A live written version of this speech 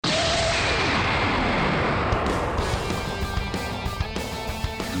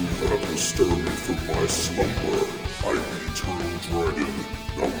stir me from my slumber. I am the eternal dragon.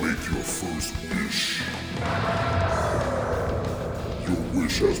 Now make your first wish. Your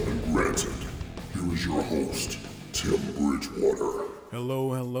wish has been granted. Here is your host, Tim Bridgewater.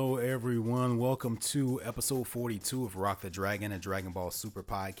 Hello, everyone. Welcome to episode 42 of Rock the Dragon, a Dragon Ball Super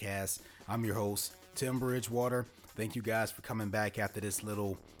podcast. I'm your host, Tim Bridgewater. Thank you guys for coming back after this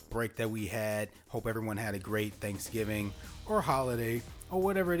little break that we had. Hope everyone had a great Thanksgiving or holiday or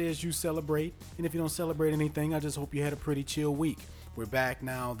whatever it is you celebrate. And if you don't celebrate anything, I just hope you had a pretty chill week. We're back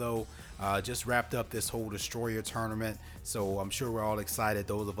now, though. Just wrapped up this whole Destroyer tournament, so I'm sure we're all excited,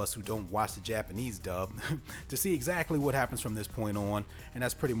 those of us who don't watch the Japanese dub, to see exactly what happens from this point on, and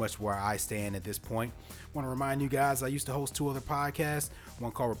that's pretty much where I stand at this point. Want to remind you guys, I used to host two other podcasts,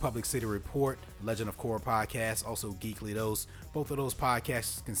 one called Republic City Report, Legend of Korra podcast, also Geekly Dose. Both of those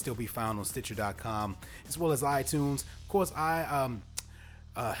podcasts can still be found on Stitcher.com, as well as iTunes. Of course,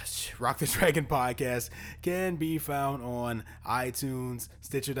 Rock the Dragon podcast can be found on iTunes,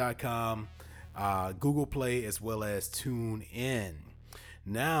 Stitcher.com, Google Play, as well as TuneIn.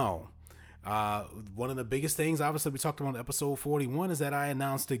 Now, one of the biggest things, obviously, we talked about in episode 41 is that I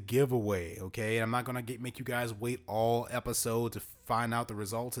announced a giveaway. Okay, I'm not gonna make you guys wait all episode to find out the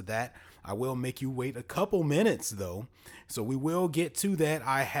results of that. I will make you wait a couple minutes though, so we will get to that.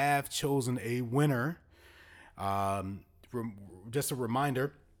 I have chosen a winner. Just a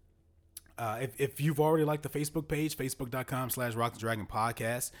reminder, if you've already liked the Facebook page,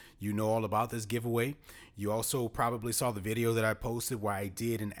 facebook.com/rockthedragonpodcast, you know all about this giveaway. You also probably saw the video that I posted where I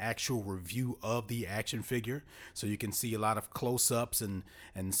did an actual review of the action figure. So you can see a lot of close-ups and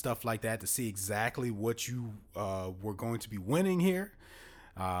stuff like that to see exactly what you were going to be winning here.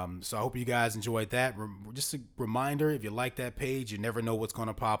 So I hope you guys enjoyed that. Just a reminder, if you like that page, you never know what's going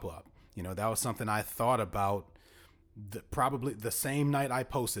to pop up. You know, that was something I thought about. Probably the same night I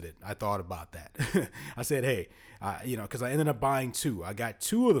posted it, I thought about that. I said, hey, because I ended up buying two. I got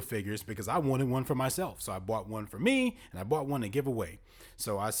two of the figures because I wanted one for myself. So I bought one for me and I bought one to give away.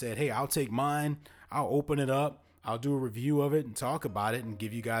 So I said, hey, I'll take mine. I'll open it up. I'll do a review of it and talk about it and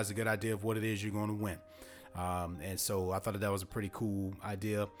give you guys a good idea of what it is you're going to win. And so I thought that was a pretty cool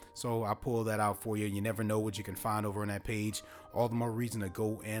idea. So I pulled that out for you. You never know what you can find over on that page. All the more reason to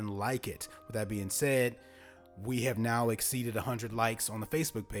go and like it. With that being said, we have now exceeded 100 likes on the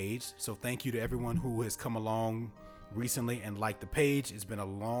Facebook page. So thank you to everyone who has come along recently and liked the page. It's been a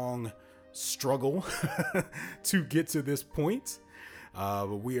long struggle to get to this point.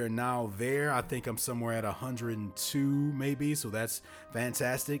 But we are now there. I think I'm somewhere at 102 maybe. So that's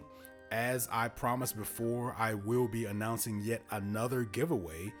fantastic. As I promised before, I will be announcing yet another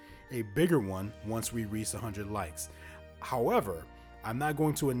giveaway, a bigger one, once we reach 100 likes. However, I'm not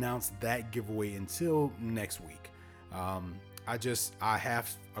going to announce that giveaway until next week. I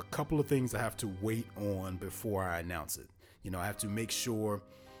have a couple of things I have to wait on before I announce it. I have to make sure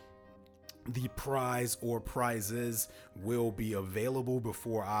the prize or prizes will be available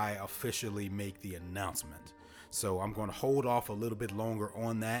before I officially make the announcement. So I'm going to hold off a little bit longer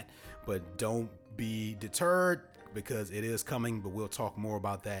on that, but don't be deterred because it is coming, but we'll talk more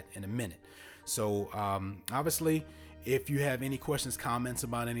about that in a minute. So obviously, if you have any questions, comments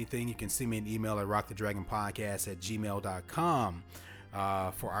about anything, you can send me an email at rockthedragonpodcast@gmail.com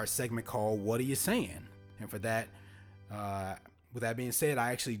for our segment called What Are You Saying? And for that, with that being said,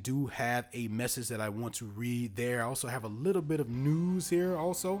 I actually do have a message that I want to read there. I also have a little bit of news here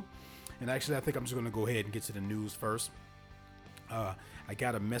also. And actually, I think I'm just going to go ahead and get to the news first. I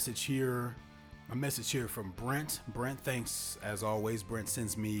got a message here from Brent. Brent, thanks as always. Brent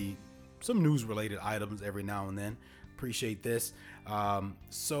sends me some news related items every now and then. Appreciate this.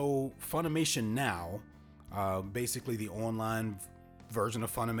 So Funimation Now, basically the online version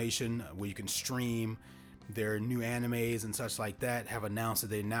of Funimation where you can stream their new animes and such like that, have announced that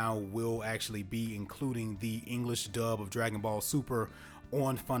they now will actually be including the English dub of Dragon Ball Super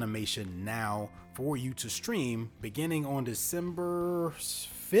on Funimation Now for you to stream beginning on December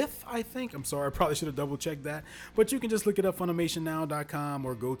 5th, I think. I'm sorry, I probably should have double checked that, but you can just look it up, FunimationNow.com,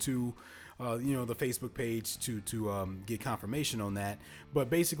 or go to the Facebook page to get confirmation on that. But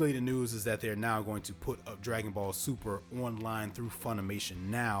basically the news is that they're now going to put up Dragon Ball Super online through Funimation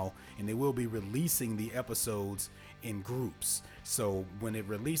Now, and they will be releasing the episodes in groups. So when it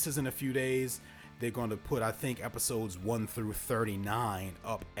releases in a few days, they're going to put, I think, episodes 1 through 39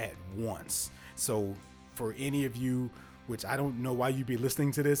 up at once. So for any of you which I don't know why you'd be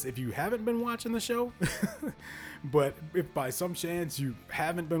listening to this if you haven't been watching the show. But if by some chance you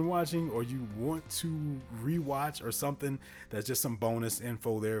haven't been watching or you want to rewatch or something, there's just some bonus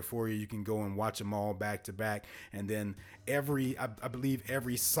info there for you. You can go and watch them all back to back. And then I believe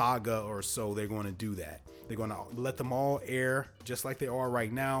every saga or so, they're going to do that. They're going to let them all air just like they are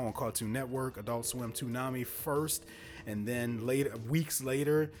right now on Cartoon Network, Adult Swim, Toonami first. And then weeks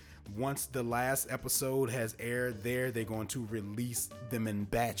later, once the last episode has aired there, they're going to release them in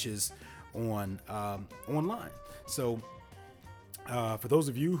batches online. So for those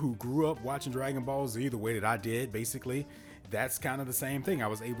of you who grew up watching Dragon Ball Z the way that I did, basically, that's kind of the same thing. I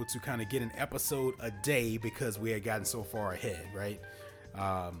was able to kind of get an episode a day because we had gotten so far ahead, right?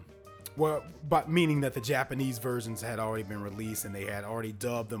 Well, but meaning that the Japanese versions had already been released and they had already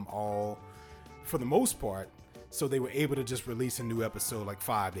dubbed them all for the most part. So they were able to just release a new episode like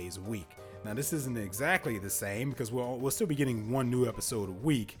 5 days a week. Now, this isn't exactly the same because we'll still be getting one new episode a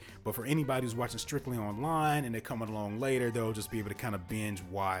week. But for anybody who's watching strictly online and they're coming along later, they'll just be able to kind of binge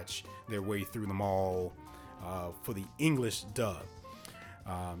watch their way through them all for the English dub.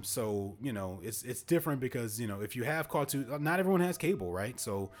 So, you know, it's different because, you know, if you have cartoon, not everyone has cable, right?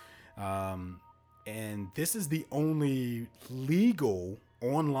 So, and this is the only legal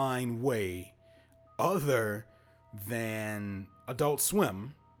online way other than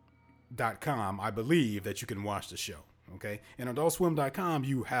AdultSwim.com, I believe, that you can watch the show. Okay. And AdultSwim.com,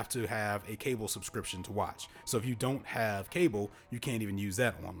 you have to have a cable subscription to watch. So if you don't have cable, you can't even use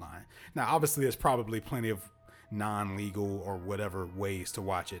that online. Now, obviously, there's probably plenty of non-legal or whatever ways to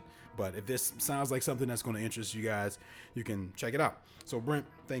watch it. But if this sounds like something that's going to interest you guys, you can check it out. So Brent,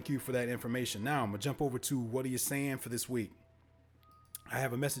 thank you for that information. Now I'm going to jump over to what are you saying for this week? I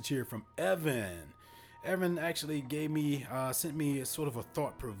have a message here from Evan. Evan actually sent me a sort of a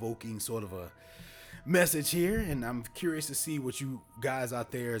thought-provoking sort of a message here, and I'm curious to see what you guys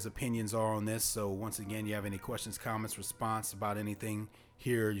out there's opinions are on this. So once again, you have any questions, comments, response about anything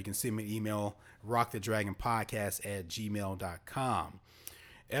here, you can send me an email, rockthedragonpodcast@gmail.com.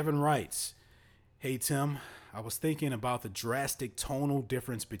 Evan writes, "Hey Tim, I was thinking about the drastic tonal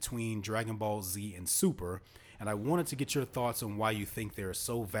difference between Dragon Ball Z and Super, and I wanted to get your thoughts on why you think they're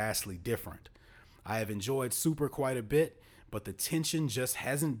so vastly different. I have enjoyed Super quite a bit, but the tension just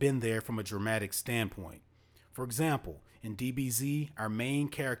hasn't been there from a dramatic standpoint. For example, in DBZ, our main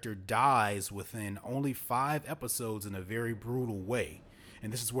character dies within only 5 episodes in a very brutal way."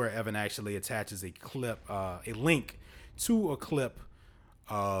 And this is where Evan actually attaches a link to a clip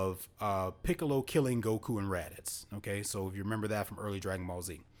of Piccolo killing Goku and Raditz. Okay, so if you remember that from early Dragon Ball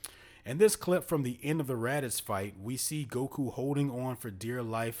Z. In this clip from the end of the Raditz fight, we see Goku holding on for dear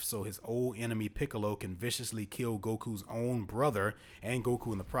life so his old enemy Piccolo can viciously kill Goku's own brother and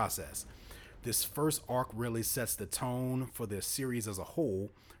Goku in the process. This first arc really sets the tone for the series as a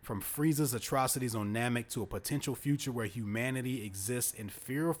whole, from Frieza's atrocities on Namek to a potential future where humanity exists in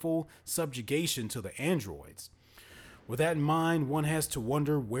fearful subjugation to the androids. With that in mind, one has to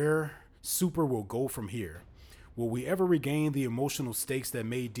wonder where Super will go from here. Will we ever regain the emotional stakes that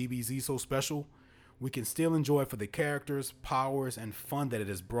made DBZ so special? We can still enjoy for the characters, powers, and fun that it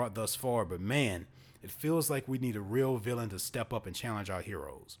has brought thus far, but man, it feels like we need a real villain to step up and challenge our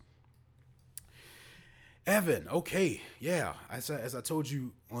heroes. Evan, okay, yeah, as I told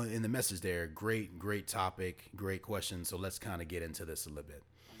you in the message there, great topic, great question, so let's kind of get into this a little bit.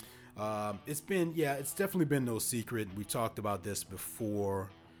 It's definitely been no secret. We talked about this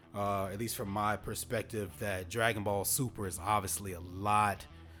before, at least from my perspective, that Dragon Ball Super is obviously a lot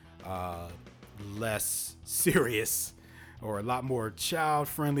less serious or a lot more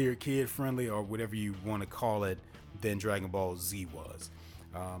child-friendly or kid-friendly or whatever you want to call it than Dragon Ball Z was.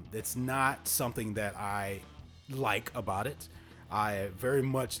 It's not something that I like about it. I very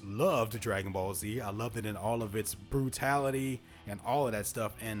much loved Dragon Ball Z. I loved it in all of its brutality and all of that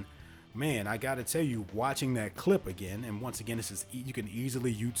stuff. And man, I gotta tell you, watching that clip again, and once again, this is, you can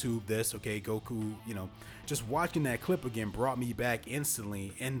easily YouTube this, okay, Goku, just watching that clip again brought me back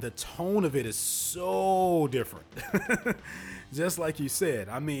instantly, and the tone of it is so different. Just like you said,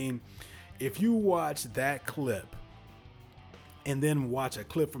 I mean, if you watch that clip and then watch a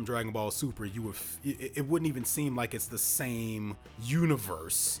clip from Dragon Ball Super, it wouldn't even seem like it's the same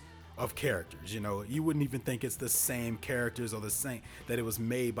universe of characters. You wouldn't even think it's the same characters or the same, that it was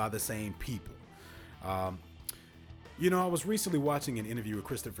made by the same people. I was recently watching an interview with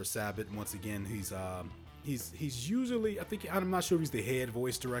Christopher Sabat. Once again, he's usually, I'm not sure if he's the head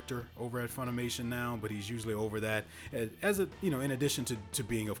voice director over at Funimation now, but he's usually over that in addition to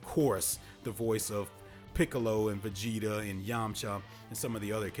being, of course, the voice of Piccolo and Vegeta and Yamcha and some of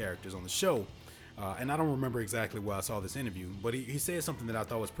the other characters on the show. And I don't remember exactly where I saw this interview, but he said something that I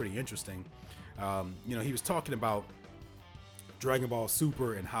thought was pretty interesting. He was talking about Dragon Ball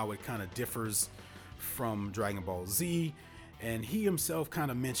Super and how it kind of differs from Dragon Ball Z. And he himself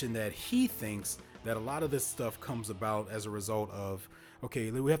kind of mentioned that he thinks that a lot of this stuff comes about as a result of, okay,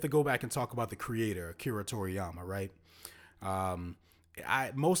 we have to go back and talk about the creator, Akira Toriyama, right?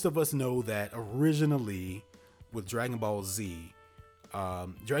 Most of us know that originally with Dragon Ball Z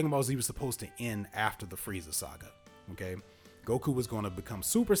was supposed to end after the Frieza saga, okay? Goku was going to become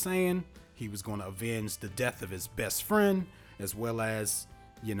Super Saiyan. He was going to avenge the death of his best friend, as well as,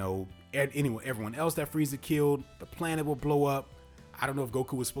 everyone else that Frieza killed. The planet will blow up. I don't know if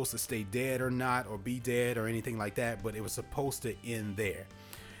Goku was supposed to stay dead or not, or be dead or anything like that, but it was supposed to end there.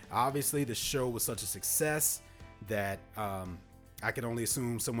 Obviously, the show was such a success that I could only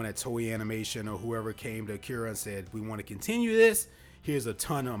assume someone at Toei Animation or whoever came to Akira and said, we want to continue this. Here's a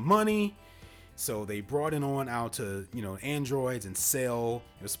ton of money. So they brought it on out to, androids and Cell.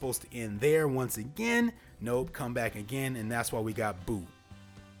 It was supposed to end there once again. Nope, come back again. And that's why we got Boo.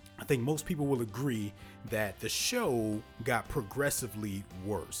 I think most people will agree that the show got progressively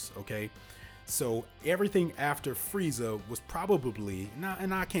worse, okay? So everything after Frieza was probably,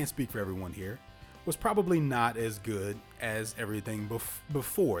 and I can't speak for everyone here, was probably not as good as everything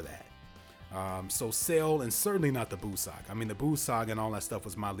before that. So Cell, and certainly not the Boo saga. I mean, the Boo saga and all that stuff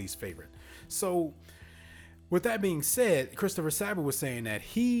was my least favorite. So with that being said, Christopher Sabat was saying that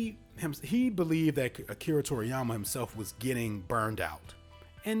he believed that Akira Toriyama himself was getting burned out.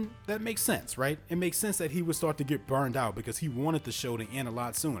 And that makes sense, right? It makes sense that he would start to get burned out because he wanted the show to end a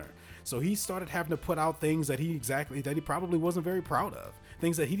lot sooner. So he started having to put out things that he probably wasn't very proud of.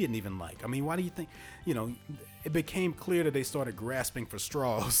 Things that he didn't even like. I mean, why do you think, it became clear that they started grasping for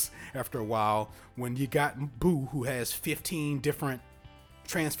straws after a while when you got Boo, who has 15 different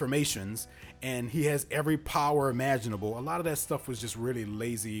transformations and he has every power imaginable. A lot of that stuff was just really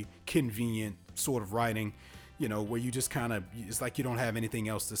lazy, convenient sort of writing. Where you just kind of, it's like you don't have anything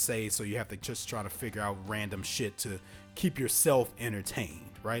else to say, so you have to just try to figure out random shit to keep yourself entertained,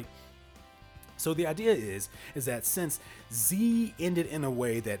 right? So the idea is that since Z ended in a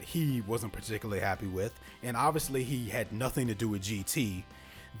way that he wasn't particularly happy with, and obviously he had nothing to do with GT,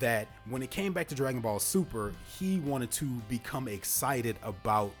 that when it came back to Dragon Ball Super, he wanted to become excited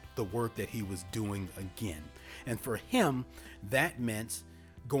about the work that he was doing again. And for him, that meant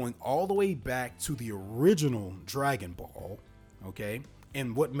going all the way back to the original Dragon Ball, okay?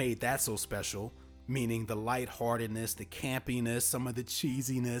 And what made that so special, meaning the lightheartedness, the campiness, some of the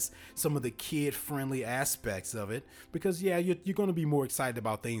cheesiness, some of the kid-friendly aspects of it. Because, yeah, you're going to be more excited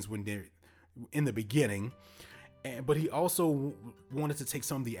about things when they're in the beginning. But he also wanted to take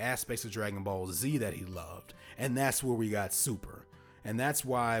some of the aspects of Dragon Ball Z that he loved. And that's where we got Super. And that's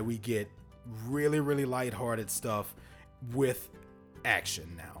why we get really, really lighthearted stuff with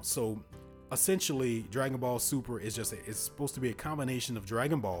action now. So essentially Dragon Ball Super is it's supposed to be a combination of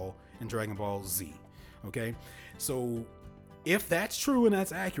Dragon Ball and Dragon Ball Z. Okay, so if that's true and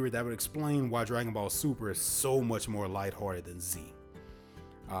that's accurate, that would explain why Dragon Ball Super is so much more lighthearted than Z.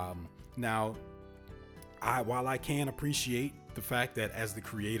 Now, while I can appreciate the fact that as the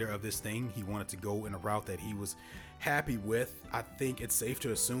creator of this thing, he wanted to go in a route that he was happy with, I think it's safe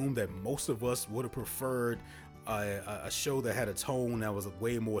to assume that most of us would have preferred a show that had a tone that was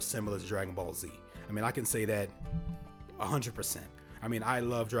way more similar to Dragon Ball Z. I mean, I can say that 100%. I mean, I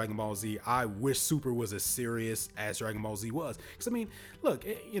love Dragon Ball Z. I wish Super was as serious as Dragon Ball Z was. Because, I mean, look,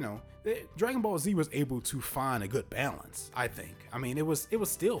 Dragon Ball Z was able to find a good balance, I think. I mean, it was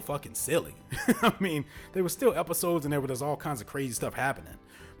still fucking silly. I mean, there were still episodes and there was all kinds of crazy stuff happening.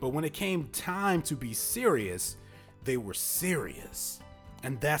 But when it came time to be serious, they were serious.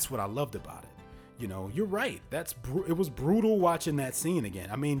 And that's what I loved about it. You're right. It was brutal watching that scene again.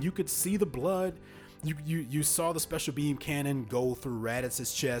 I mean, you could see the blood. You saw the special beam cannon go through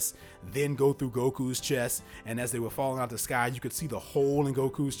Raditz's chest, then go through Goku's chest, and as they were falling out the sky, you could see the hole in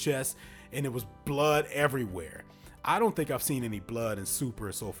Goku's chest, and it was blood everywhere. I don't think I've seen any blood in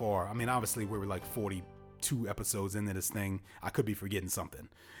Super so far. I mean, obviously we were like 42 episodes into this thing. I could be forgetting something,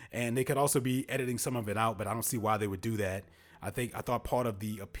 and they could also be editing some of it out, but I don't see why they would do that. I thought part of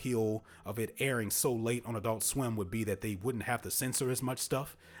the appeal of it airing so late on Adult Swim would be that they wouldn't have to censor as much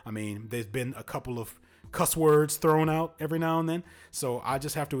stuff. I mean, there's been a couple of cuss words thrown out every now and then. So I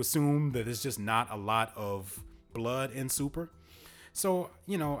just have to assume that there's just not a lot of blood in Super. So,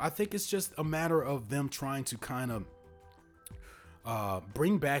 I think it's just a matter of them trying to kind of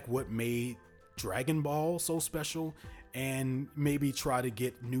bring back what made Dragon Ball so special and maybe try to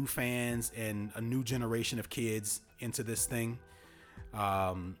get new fans and a new generation of kids into this thing.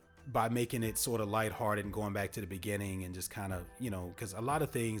 by making it sort of lighthearted and going back to the beginning and just kind of, because a lot of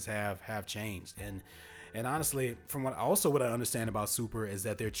things have changed. And honestly, from what I understand about Super is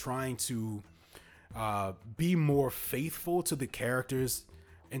that they're trying to be more faithful to the characters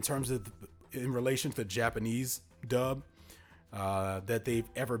in relation to the Japanese dub that they've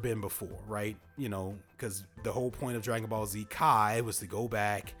ever been before, right? Because the whole point of Dragon Ball Z Kai was to go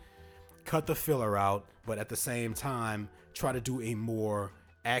back, cut the filler out, but at the same time try to do a more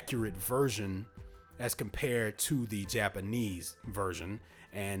accurate version as compared to the Japanese version.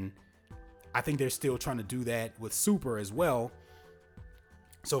 And I think they're still trying to do that with Super as well.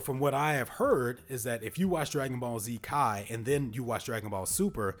 So from what I have heard is that if you watch Dragon Ball Z Kai and then you watch Dragon Ball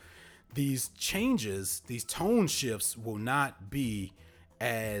Super, these changes, these tone shifts will not be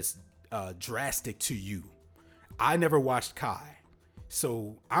as drastic to you. I never watched Kai,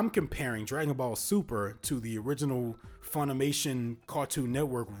 so I'm comparing Dragon Ball Super to the original Funimation Cartoon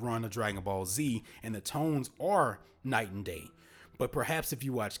Network run of Dragon Ball Z, and the tones are night and day. But perhaps if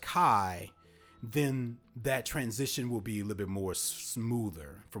you watch Kai, then that transition will be a little bit more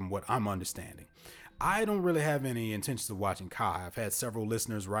smoother from what I'm understanding. I don't really have any intentions of watching Kai. I've had several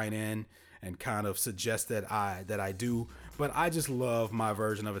listeners write in and kind of suggest that I do, but I just love my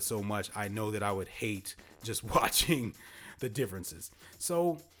version of it so much. I know that I would hate just watching the differences.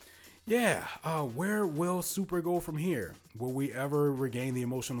 So yeah, where will Super go from here? Will we ever regain the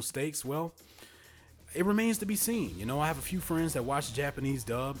emotional stakes? Well, it remains to be seen. I have a few friends that watch the Japanese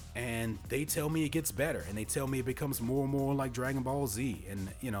dub, and they tell me it gets better, and they tell me it becomes more and more like Dragon Ball Z. And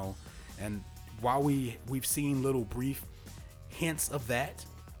and while we've seen little brief hints of that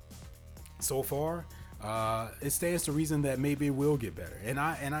so far, it stands to reason that maybe it will get better. And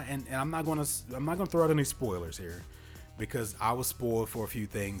I'm not gonna throw out any spoilers here, because I was spoiled for a few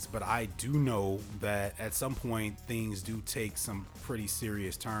things, but I do know that at some point things do take some pretty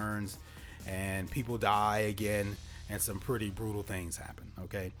serious turns and people die again and some pretty brutal things happen.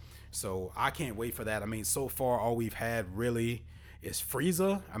 Okay. So I can't wait for that. I mean, so far all we've had really is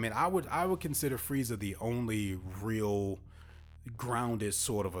Frieza. I mean, I would consider Frieza the only real grounded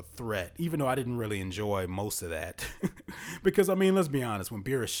sort of a threat, even though I didn't really enjoy most of that. Because I mean, let's be honest, when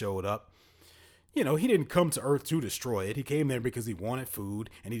Beerus showed up, he didn't come to Earth to destroy it. He came there because he wanted food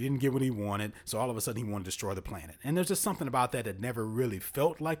and he didn't get what he wanted. So all of a sudden he wanted to destroy the planet. And there's just something about that never really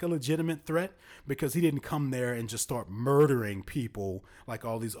felt like a legitimate threat, because he didn't come there and just start murdering people like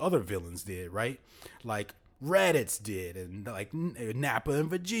all these other villains did, right? Like Raditz did, and like Nappa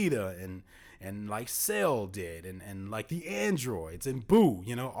and Vegeta, and like Cell did, and like the androids and Boo,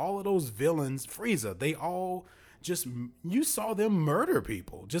 all of those villains, Frieza, they all you saw them murder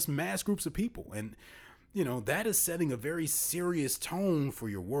people, just mass groups of people. And, that is setting a very serious tone for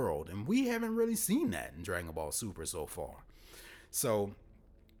your world. And we haven't really seen that in Dragon Ball Super so far. So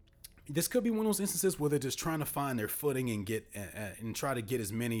this could be one of those instances where they're just trying to find their footing and get and try to get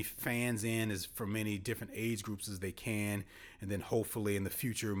as many fans in as from many different age groups as they can. And then hopefully in the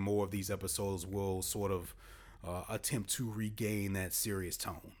future, more of these episodes will sort of attempt to regain that serious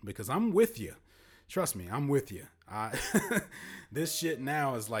tone, because I'm with you. Trust me, I'm with you. This shit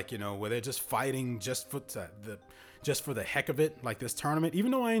now is like, where they're just fighting just for the heck of it, like this tournament.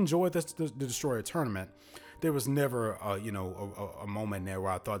 Even though I enjoyed the Destroyer tournament, there was never a moment there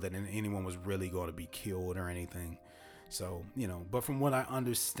where I thought that anyone was really going to be killed or anything. So, but from what I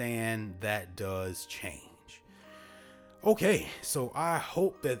understand, that does change. Okay, so I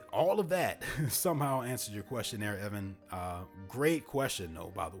hope that all of that somehow answered your question there, Evan. Great question,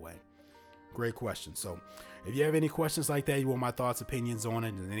 though, by the way. Great question. So if you have any questions like that, you want my thoughts, opinions on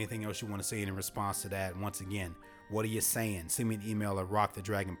it, and anything else you want to say in response to that, once again, what are you saying? Send me an email at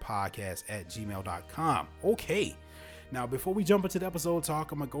rockthedragonpodcast@gmail.com. Okay. Now, before we jump into the episode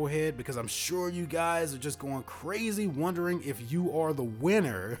talk, I'm going to go ahead, because I'm sure you guys are just going crazy wondering if you are the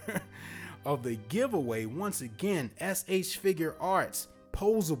winner of the giveaway. Once again, SH Figure Arts,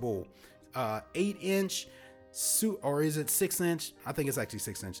 posable, 8-inch, or is it 6-inch? I think it's actually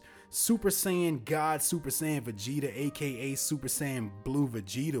 6-inch. Super Saiyan God, Super Saiyan Vegeta, aka Super Saiyan Blue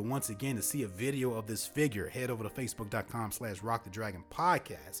Vegeta. Once again, to see a video of this figure, head over to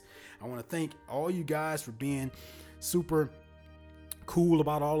facebook.com/rockthedragonpodcast. I want to thank all you guys for being super cool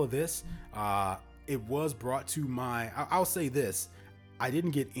about all of this. It was brought to I'll say this, I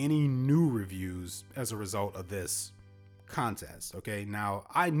didn't get any new reviews as a result of this contest. Okay, now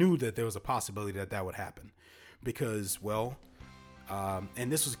I knew that there was a possibility that would happen, because, well, and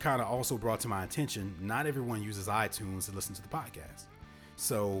this was kind of also brought to my attention, not everyone uses iTunes to listen to the podcast.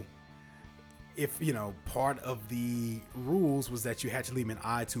 So if part of the rules was that you had to leave an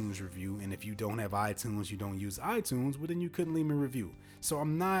iTunes review, and if you don't have iTunes, you don't use iTunes, well, then you couldn't leave a review. So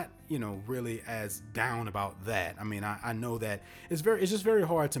I'm not really as down about that. I mean, I know that it's just very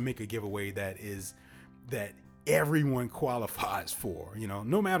hard to make a giveaway that everyone qualifies for.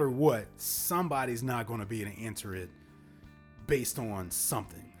 No matter what, somebody's not going to be able to enter it based on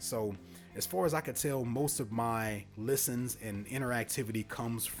something. So as far as I could tell, most of my listens and interactivity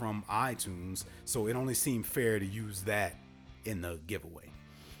comes from iTunes, so it only seemed fair to use that in the giveaway.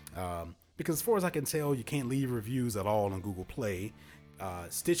 Because as far as I can tell, you can't leave reviews at all on Google Play.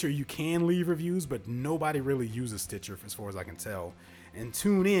 Stitcher, you can leave reviews, but nobody really uses Stitcher as far as I can tell. And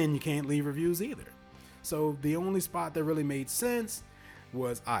TuneIn, you can't leave reviews either. So the only spot that really made sense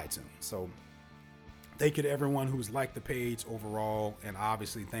was iTunes. So thank you to everyone who's liked the page overall, and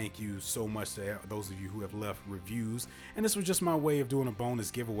obviously thank you so much to those of you who have left reviews. And this was just my way of doing a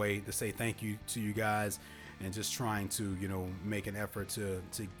bonus giveaway to say thank you to you guys, and just trying to make an effort to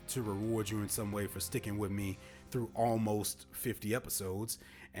reward you in some way for sticking with me through almost 50 episodes.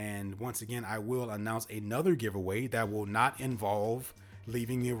 And once again, I will announce another giveaway that will not involve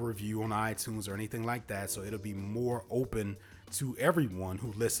leaving a review on iTunes or anything like that, so it'll be more open to everyone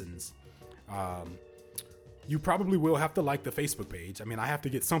who listens. You probably will have to like the Facebook page. I mean, I have to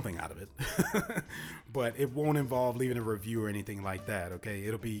get something out of it, but it won't involve leaving a review or anything like that. Okay.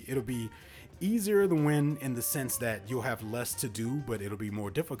 It'll be easier to win in the sense that you'll have less to do, but it'll be more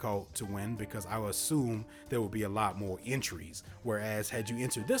difficult to win because I will assume there will be a lot more entries. Whereas had you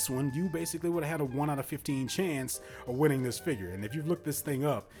entered this one, you basically would have had a 1 out of 15 chance of winning this figure. And if you've looked this thing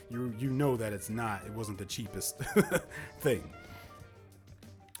up, you know that it wasn't the cheapest thing.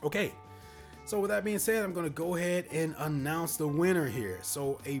 Okay. So with that being said, I'm going to go ahead and announce the winner here.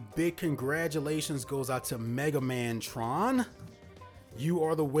 So a big congratulations goes out to Mega Man Tron. You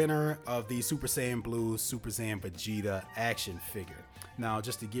are the winner of the Super Saiyan Blue Super Saiyan Vegeta action figure. Now,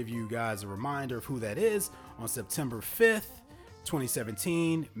 just to give you guys a reminder of who that is, on September 5th,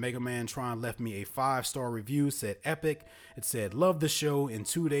 2017, Mega Man Tron left me a 5-star review, said epic. It said, love the show. In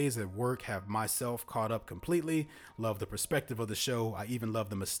 2 days at work, have myself caught up completely. Love the perspective of the show. I even love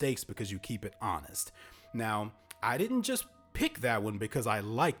the mistakes because you keep it honest. Now, I didn't just pick that one because I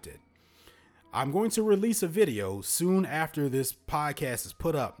liked it. I'm going to release a video soon after this podcast is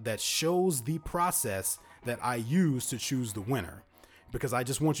put up that shows the process that I use to choose the winner, because I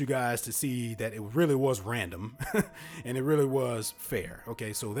just want you guys to see that it really was random and it really was fair.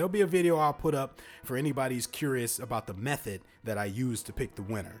 Okay, so there'll be a video I'll put up for anybody who's curious about the method that I use to pick the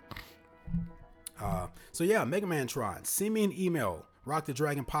winner. So yeah, Mega Man Tron, send me an email,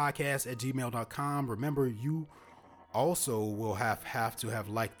 rockthedragonpodcast@gmail.com. Remember, you also will have to have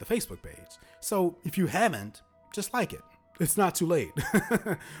liked the Facebook page. So if you haven't, just like it. It's not too late.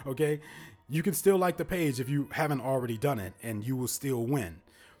 Okay? You can still like the page if you haven't already done it, and you will still win.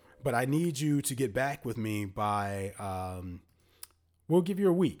 But I need you to get back with me by, we'll give you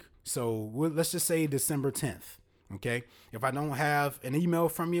a week. So let's just say December 10th. Okay. If I don't have an email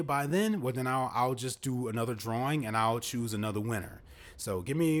from you by then, well, then I'll just do another drawing and I'll choose another winner. So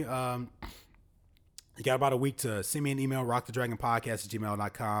give me, you got about a week to send me an email,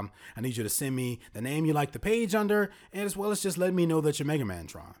 rockthedragonpodcast@gmail.com. I need you to send me the name you like the page under, and as well as just let me know that you're Mega Man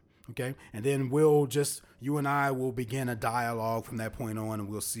Tron. Okay. And then you and I will begin a dialogue from that point on, and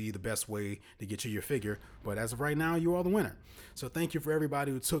we'll see the best way to get you your figure. But as of right now, you are the winner. So thank you for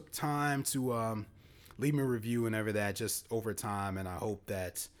everybody who took time to leave me a review and every that just over time. And I hope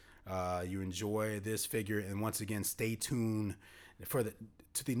that you enjoy this figure. And once again, stay tuned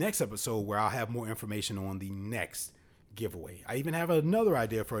to the next episode where I'll have more information on the next giveaway. I even have another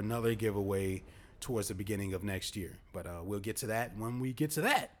idea for another giveaway towards the beginning of next year, but we'll get to that when we get to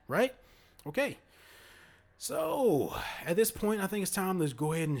that, right? Okay. So at this point, I think it's time to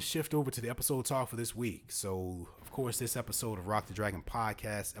go ahead and shift over to the episode talk for this week. So of course, this episode of Rock the Dragon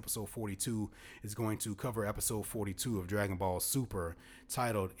Podcast, episode 42, is going to cover episode 42 of Dragon Ball Super,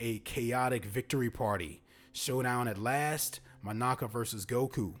 titled A Chaotic Victory Party. Showdown at last, Monaka versus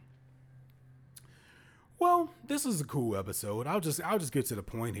Goku. Well, this is a cool episode. I'll just get to the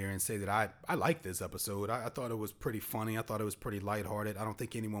point here and say that I like this episode. I thought it was pretty funny. I thought it was pretty lighthearted. I don't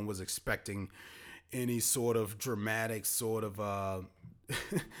think anyone was expecting any sort of dramatic sort of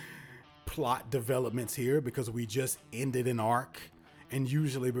plot developments here, because we just ended an arc. And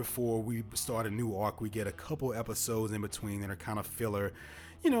usually before we start a new arc, we get a couple episodes in between that are kind of filler,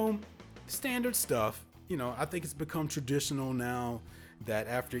 standard stuff. I think it's become traditional now that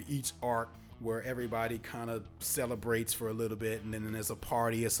after each arc, where everybody kind of celebrates for a little bit, and then there's a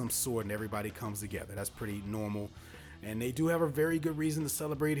party of some sort and everybody comes together. That's pretty normal And they do have a very good reason to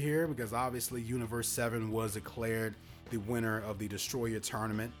celebrate here because obviously Universe 7 was declared the winner of the Destroyer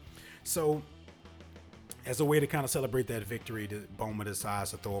tournament. So as a way to kind of celebrate that victory, Bulma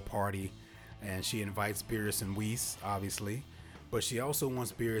decides to throw a party, and she invites Beerus and Whis, obviously. But she also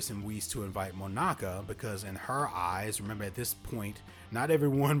wants Beerus and Whis to invite Monaka because in her eyes, remember at this point, not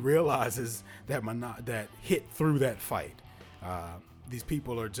everyone realizes that that Hit threw that fight. These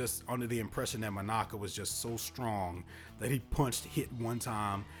people are just under the impression that Monaka was just so strong that he punched Hit one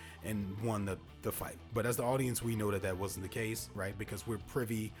time and won the fight. But as the audience, we know that that wasn't the case, right? Because we're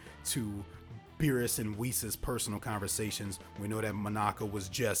privy to Beerus and Whis' personal conversations. We know that Monaka was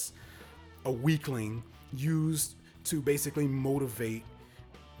just a weakling used to basically motivate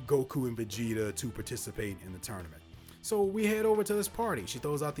Goku and Vegeta to participate in the tournament. So we head over to this party. She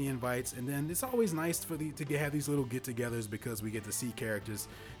throws out the invites, and then it's always nice to have these little get-togethers because we get to see characters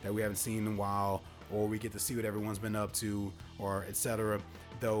that we haven't seen in a while, or we get to see what everyone's been up to, or etc.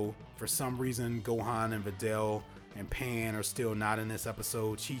 Though for some reason Gohan and Videl and Pan are still not in this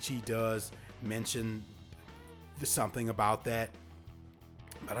episode. Chi-Chi does mention something about that,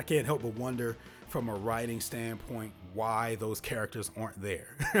 but I can't help but wonder from a writing standpoint why those characters aren't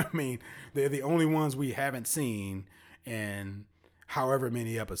there. I mean, they're the only ones we haven't seen in however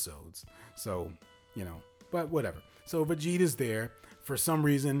many episodes. So, but whatever. So Vegeta's there. For some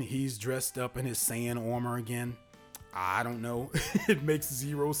reason, he's dressed up in his Saiyan armor again. I don't know. It makes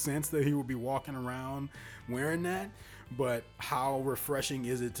zero sense that he would be walking around wearing that, but how refreshing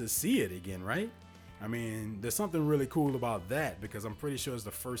is it to see it again, right? I mean, there's something really cool about that because I'm pretty sure it's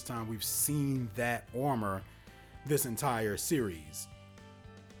the first time we've seen that armor this entire series.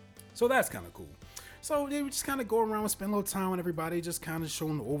 So that's kind of cool. So they just kind of go around and spend a little time with everybody, just kind of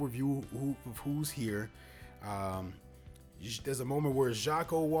showing the overview of who's here. There's a moment where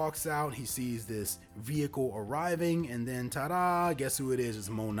Jaco walks out. He sees this vehicle arriving, and then ta-da, guess who it is? It's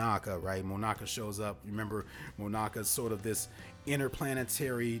Monaka, right? Monaka shows up. Remember, Monaka's sort of this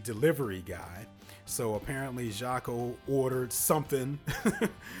interplanetary delivery guy. So apparently Jaco ordered something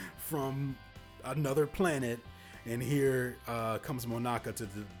from another planet, and here comes Monaka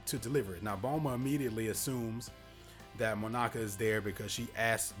to deliver it. Now Bulma immediately assumes that Monaka is there because she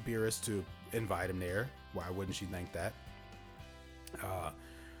asked Beerus to invite him there. Why wouldn't she think that?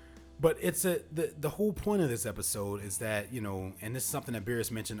 But it's the whole point of this episode is that, and this is something that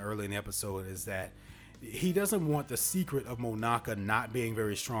Beerus mentioned early in the episode, is that he doesn't want the secret of Monaka not being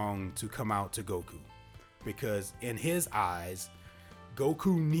very strong to come out to Goku. Because in his eyes,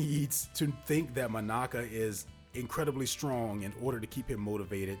 Goku needs to think that Monaka is incredibly strong in order to keep him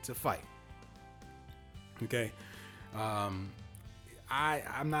motivated to fight. Okay? I'm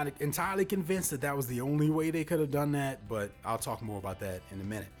not entirely convinced that was the only way they could have done that, but I'll talk more about that in a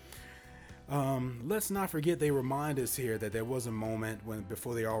minute. Let's not forget they remind us here that there was a moment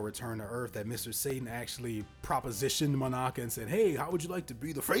before they all returned to Earth that Mr. Satan actually propositioned Monaka and said, "Hey, how would you like to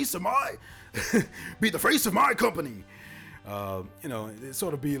be the face of my company?" It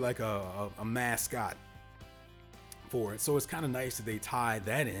sort of be like a mascot for it. So it's kind of nice that they tied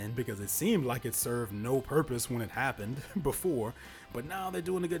that in because it seemed like it served no purpose when it happened before, but now they're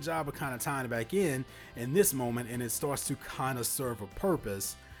doing a good job of kind of tying it back in this moment, and it starts to kind of serve a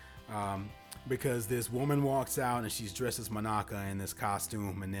purpose. Because this woman walks out and she's dressed as Monaka in this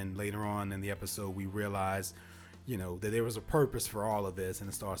costume, and then later on in the episode we realize, that there was a purpose for all of this, and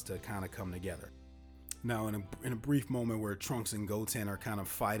it starts to kind of come together. Now, in a brief moment where Trunks and Goten are kind of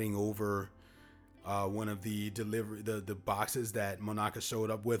fighting over one of the boxes that Monaka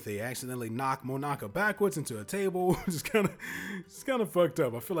showed up with, they accidentally knock Monaka backwards into a table. It's kind of fucked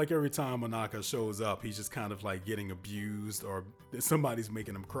up. I feel like every time Monaka shows up, he's just kind of like getting abused, or somebody's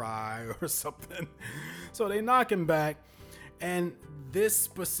making him cry or something. So they knock him back, and this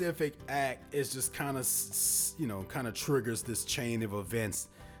specific act is just kind of triggers this chain of events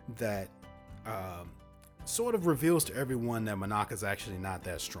that sort of reveals to everyone that Monaka's actually not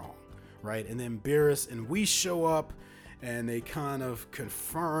that strong. Right, and then Beerus and Whis show up, and they kind of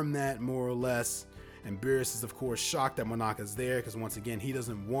confirm that more or less. And Beerus is, of course, shocked that Monaka's there because, once again, he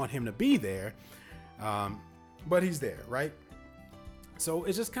doesn't want him to be there, but he's there, right? So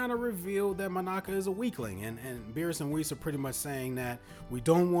it's just kind of revealed that Monaka is a weakling, and Beerus and Whis are pretty much saying that we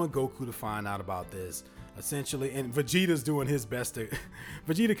don't want Goku to find out about this, essentially. And Vegeta's doing his best to.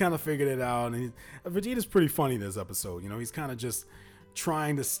 Vegeta kind of figured it out, and Vegeta's pretty funny this episode. He's kind of just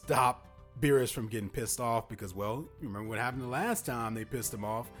trying to stop Beerus from getting pissed off because, well, you remember what happened the last time they pissed him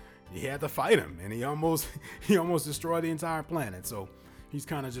off? He had to fight him, and he almost destroyed the entire planet. So he's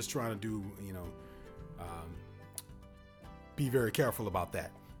kind of just trying to do, be very careful about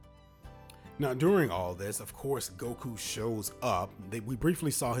that. Now, during all this, of course, Goku shows up. We briefly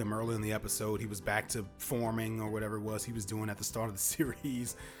saw him early in the episode. He was back to forming or whatever it was he was doing at the start of the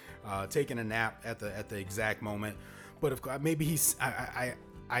series, taking a nap at the exact moment. But of course, maybe I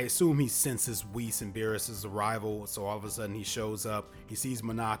assume he senses Whis and Beerus' arrival, so all of a sudden he shows up. He sees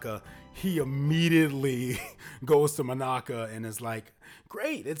Monaka. He immediately goes to Monaka and is like,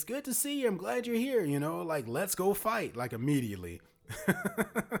 "Great, it's good to see you. I'm glad you're here. You know, like let's go fight." Like immediately.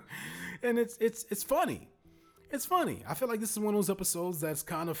 And it's funny. It's funny. I feel like this is one of those episodes that's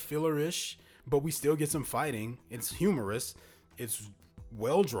kind of filler-ish, but we still get some fighting. It's humorous. It's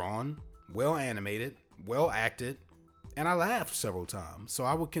well drawn, well animated, well acted, and I laughed several times. So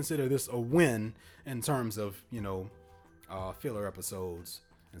I would consider this a win in terms of, filler episodes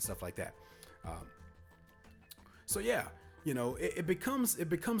and stuff like that. So yeah, it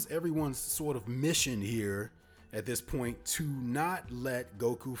becomes everyone's sort of mission here at this point to not let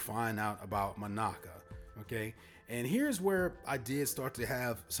Goku find out about Monaka, okay? And here's where I did start to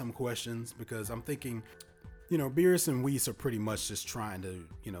have some questions, because I'm thinking, Beerus and Whis are pretty much just trying to,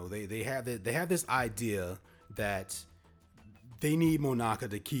 they have this idea that they need Monaka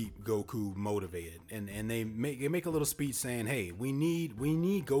to keep Goku motivated, and they make a little speech saying, "Hey, we need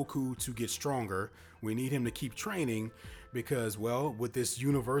Goku to get stronger. We need him to keep training." Because, well, with this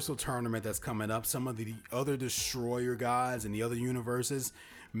universal tournament that's coming up, some of the other destroyer gods in the other universes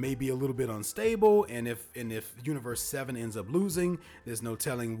may be a little bit unstable, and if Universe 7 ends up losing, there's no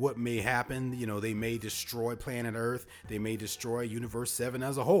telling what may happen. They may destroy planet Earth. They may destroy Universe 7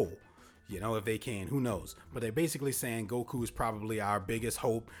 as a whole. If they can, who knows? But they're basically saying Goku is probably our biggest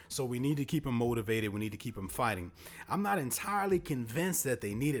hope, so we need to keep him motivated. We need to keep him fighting. I'm not entirely convinced that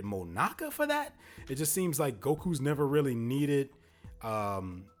they needed Monaka for that. It just seems like Goku's never really needed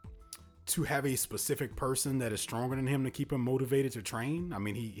to have a specific person that is stronger than him to keep him motivated to train. I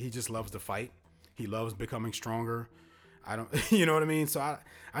mean, he just loves to fight. He loves becoming stronger. I don't, you know what I mean? So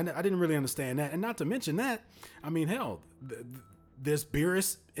I didn't really understand that. And not to mention that, I mean, hell, there's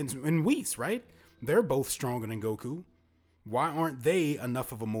Beerus and Whis, right? They're both stronger than Goku. Why aren't they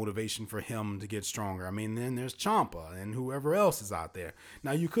enough of a motivation for him to get stronger? I mean, then there's Champa and whoever else is out there.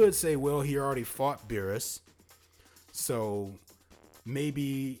 Now, you could say, well, he already fought Beerus, so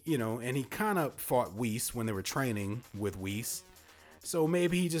maybe, and he kind of fought Whis when they were training with Whis. So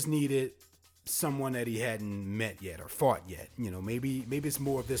maybe he just needed someone that he hadn't met yet or fought yet. Maybe it's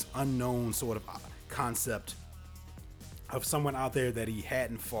more of this unknown sort of concept of someone out there that he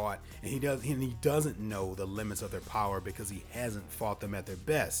hadn't fought, and he doesn't know the limits of their power because he hasn't fought them at their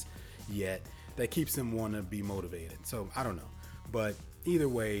best yet. That keeps him wanting to be motivated. So I don't know, but either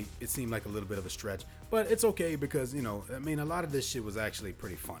way, it seemed like a little bit of a stretch, but it's okay because a lot of this shit was actually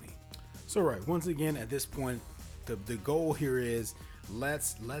pretty funny. So right, once again, at this point, the goal here is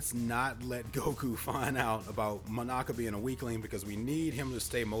let's not let Goku find out about Monaka being a weakling, because we need him to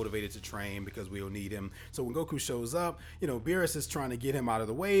stay motivated to train, because we'll need him. So when Goku shows up, Beerus is trying to get him out of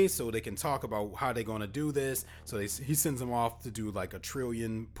the way so they can talk about how they're going to do this. So he sends him off to do like 1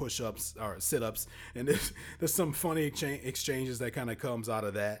 trillion push-ups or sit-ups, and there's some funny exchanges that kind of comes out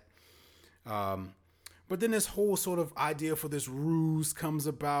of that. But then this whole sort of idea for this ruse comes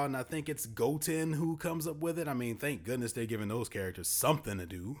about, and I think it's Goten who comes up with it. I mean, thank goodness they're giving those characters something to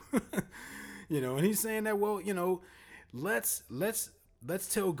do. And he's saying that, well, let's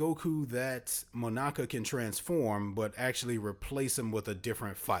tell Goku that Monaka can transform, but actually replace him with a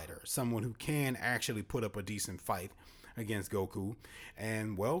different fighter, someone who can actually put up a decent fight against Goku.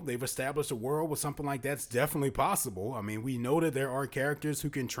 And well, they've established a world where something like that's definitely possible. I mean, we know that there are characters who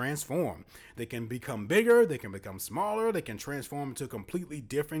can transform. They can become bigger, they can become smaller, they can transform into a completely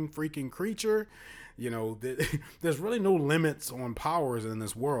different freaking creature. There's really no limits on powers in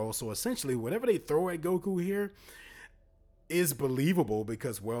this world. So essentially, whatever they throw at Goku here is believable,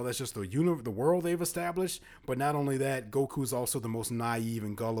 because, well, that's just the world they've established. But not only that, Goku's also the most naive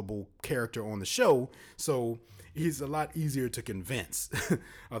and gullible character on the show, so he's a lot easier to convince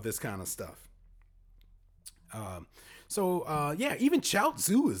of this kind of stuff. Yeah, even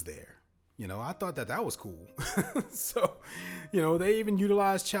Chaozu is there. I thought that was cool. So, they even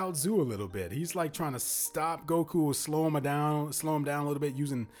utilized Chaozu a little bit. He's like trying to stop Goku, slow him down a little bit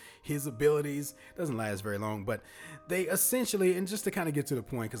using his abilities. Doesn't last very long, but they essentially, and just to kind of get to the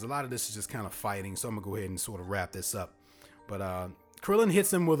point, because a lot of this is just kind of fighting, so I'm gonna go ahead and sort of wrap this up. But Krillin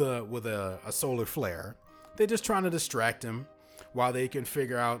hits him with a solar flare. They're just trying to distract him while they can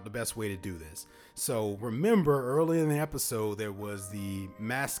figure out the best way to do this. So remember, early in the episode, there was the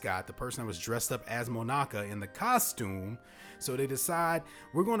mascot, the person that was dressed up as Monaka in the costume. So they decide,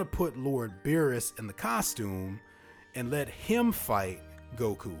 we're going to put Lord Beerus in the costume and let him fight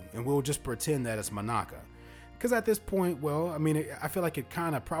Goku, and we'll just pretend that it's Monaka. Because at this point, well, I mean, I feel like it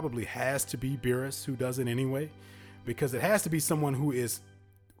kind of probably has to be Beerus who does it anyway, because it has to be someone who is,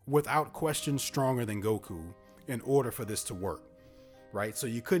 without question, stronger than Goku in order for this to work, right? So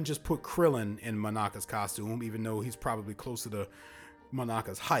you couldn't just put Krillin in Monaka's costume, even though he's probably closer to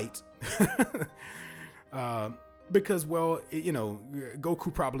Monaka's height. Because, well,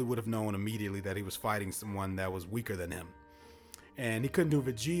 Goku probably would have known immediately that he was fighting someone that was weaker than him. And he couldn't do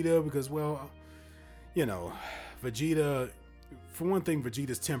Vegeta because, well, Vegeta, for one thing,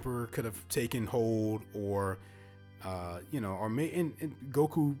 Vegeta's temper could have taken hold, or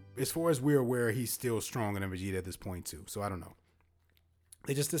Goku, as far as we're aware, he's still stronger than Vegeta at this point too. So I don't know.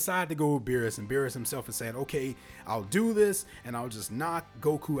 They just decide to go with Beerus, and Beerus himself is saying, okay, I'll do this, and I'll just knock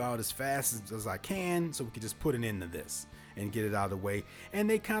Goku out as fast as I can, so we can just put an end to this and get it out of the way. And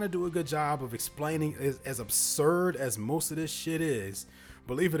they kind of do a good job of explaining, as absurd as most of this shit is,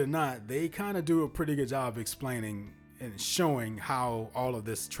 believe it or not, they kind of do a pretty good job of explaining and showing how all of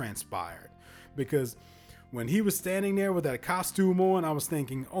this transpired. Because when he was standing there with that costume on, I was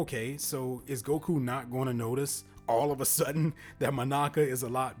thinking, okay, so is Goku not going to notice all of a sudden that Monaka is a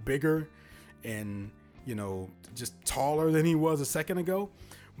lot bigger and, just taller than he was a second ago?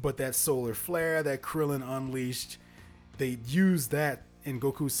 But that solar flare that Krillin unleashed, they used that, and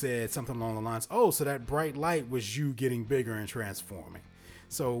Goku said something along the lines, oh, so that bright light was you getting bigger and transforming.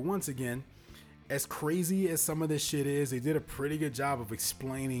 So once again, as crazy as some of this shit is, they did a pretty good job of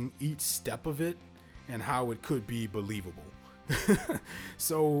explaining each step of it and how it could be believable.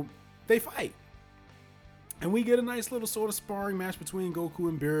 So they fight. And we get a nice little sort of sparring match between Goku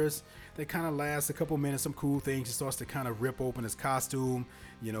and Beerus that kind of lasts a couple minutes, some cool things. He starts to kind of rip open his costume.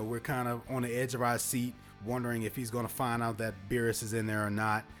 We're kind of on the edge of our seat, wondering if he's going to find out that Beerus is in there or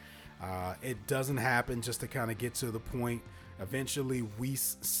not. It doesn't happen, just to kind of get to the point. Eventually,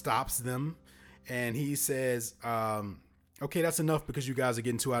 Whis stops them, and he says, okay, that's enough because you guys are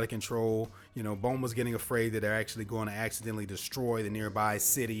getting too out of control. Bulma's getting afraid that they're actually going to accidentally destroy the nearby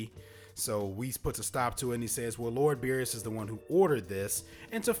city. So Whis puts a stop to it, and he says, well, Lord Beerus is the one who ordered this.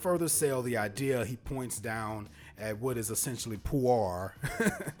 And to further sell the idea, he points down at what is essentially Puar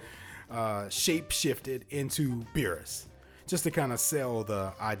shape-shifted into Beerus, just to kind of sell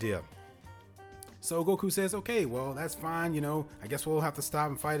the idea. So Goku says, okay, well, that's fine. I guess we'll have to stop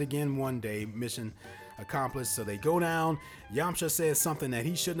and fight again one day. Mission accomplished. So they go down. Yamcha says something that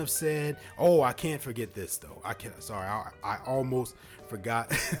he shouldn't have said. Oh, I can't forget this though. I almost forgot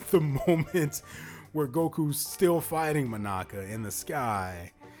the moment where Goku's still fighting Monaka in the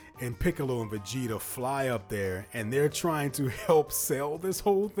sky, and Piccolo and Vegeta fly up there, and they're trying to help sell this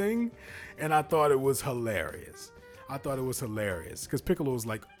whole thing. And I thought it was hilarious. Because Piccolo was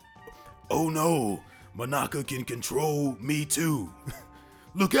like, oh no, Monaka can control me too.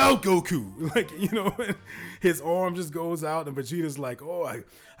 Look out, Goku. His arm just goes out, and Vegeta's like, oh,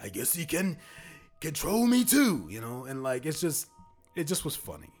 I guess he can control me too, and it just was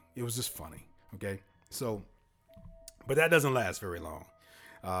funny. It was just funny. Okay. So, but that doesn't last very long.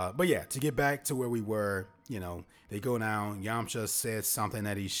 But yeah, to get back to where we were, they go down. Yamcha says something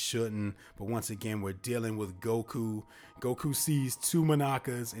that he shouldn't, but once again, we're dealing with Goku. Goku sees two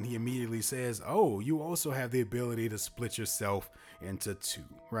Monakas, and he immediately says, oh, you also have the ability to split yourself into two,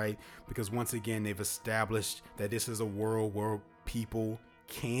 right? Because once again, they've established that this is a world where people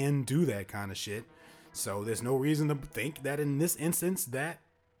can do that kind of shit. So there's no reason to think that in this instance that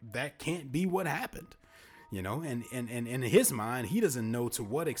can't be what happened. And in his mind, he doesn't know to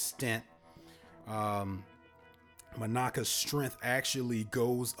what extent Monaka's strength actually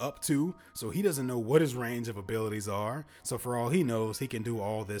goes up to. So he doesn't know what his range of abilities are. So for all he knows, he can do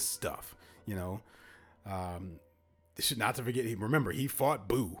all this stuff, not to forget, remember, he fought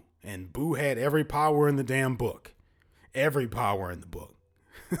Boo, and Boo had every power in the damn book. Every power in the book.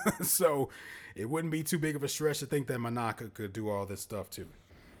 So it wouldn't be too big of a stretch to think that Monaka could do all this stuff too.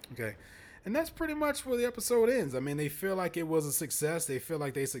 Okay. And that's pretty much where the episode ends. I mean, they feel like it was a success. They feel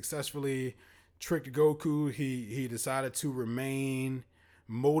like they successfully tricked Goku. He decided to remain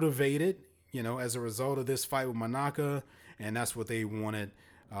motivated, as a result of this fight with Monaka. And that's what they wanted.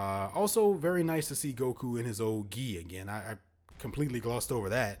 Also, very nice to see Goku in his old gi again. I completely glossed over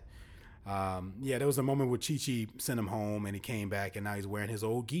that. There was a moment where Chi-Chi sent him home, and he came back, and now he's wearing his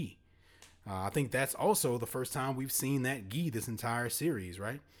old gi. I think that's also the first time we've seen that gi this entire series,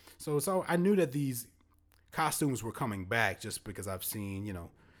 right? So I knew that these costumes were coming back just because I've seen,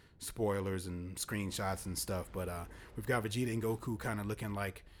 spoilers and screenshots and stuff. But we've got Vegeta and Goku kind of looking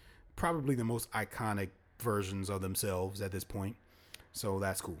like probably the most iconic versions of themselves at this point. So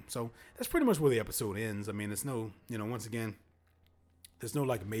that's cool. So that's pretty much where the episode ends. I mean, it's no, once again, There's no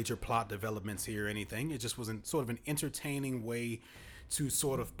like major plot developments here or anything. It just was sort of an entertaining way to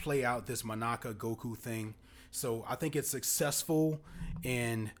sort of play out this Monaka Goku thing. So I think it's successful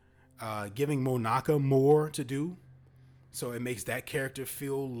in giving Monaka more to do. So it makes that character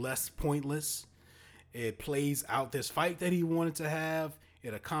feel less pointless. It plays out this fight that he wanted to have.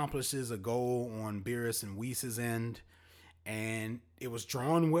 It accomplishes a goal on Beerus and Whis' end. And it was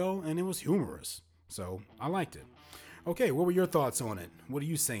drawn well and it was humorous. So I liked it. Okay, what were your thoughts on it? What are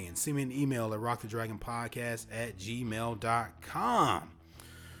you saying? Send me an email at rockthedragonpodcast@gmail.com.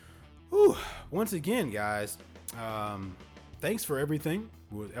 Whew. Once again, guys, thanks for everything.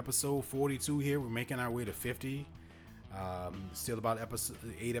 With episode 42 here, we're making our way to 50. Still about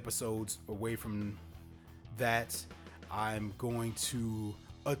 8 episodes away from that. I'm going to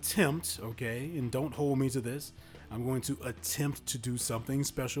attempt, okay, and don't hold me to this, I'm going to attempt to do something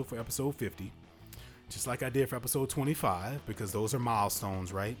special for episode 50. Just like I did for episode 25, because those are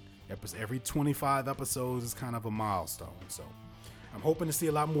milestones, right? Every 25 episodes is kind of a milestone. So I'm hoping to see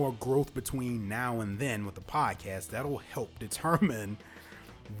a lot more growth between now and then with the podcast. That'll help determine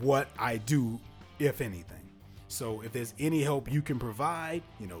what I do, if anything. So if there's any help you can provide,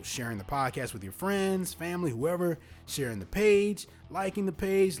 sharing the podcast with your friends, family, whoever, sharing the page, liking the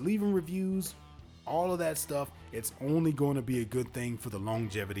page, leaving reviews, all of that stuff, it's only going to be a good thing for the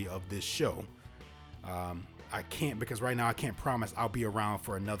longevity of this show. I can't, because right now I can't promise I'll be around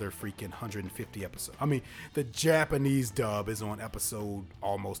for another freaking 150 episodes. I mean, the Japanese dub is on episode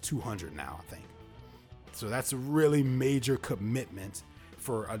almost 200 now, I think. So that's a really major commitment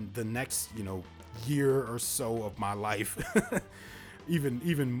for the next, year or so of my life.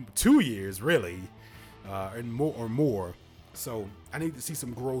 even 2 years, really, and more. So I need to see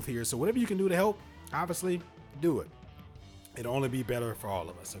some growth here. So whatever you can do to help, obviously, do it. It'll only be better for all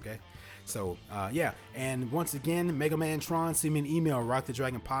of us, okay? So, yeah. And once again, Mega Man Tron, send me an email,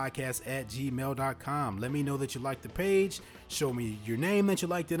 rockthedragonpodcast@gmail.com. Let me know that you liked the page. Show me your name that you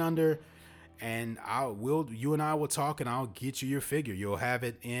liked it under. And you and I will talk, and I'll get you your figure. You'll have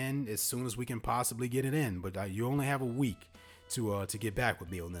it in as soon as we can possibly get it in. But you only have a week to get back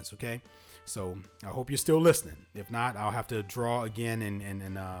with me on this, okay? So I hope you're still listening. If not, I'll have to draw again,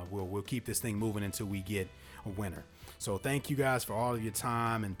 and we'll keep this thing moving until we get a winner. So thank you guys for all of your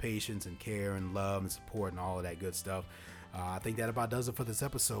time and patience and care and love and support and all of that good stuff. I think that about does it for this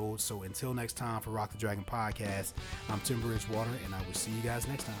episode. So until next time, for Rock the Dragon Podcast, I'm Tim Bridgewater, and I will see you guys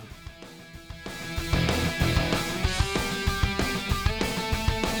next time.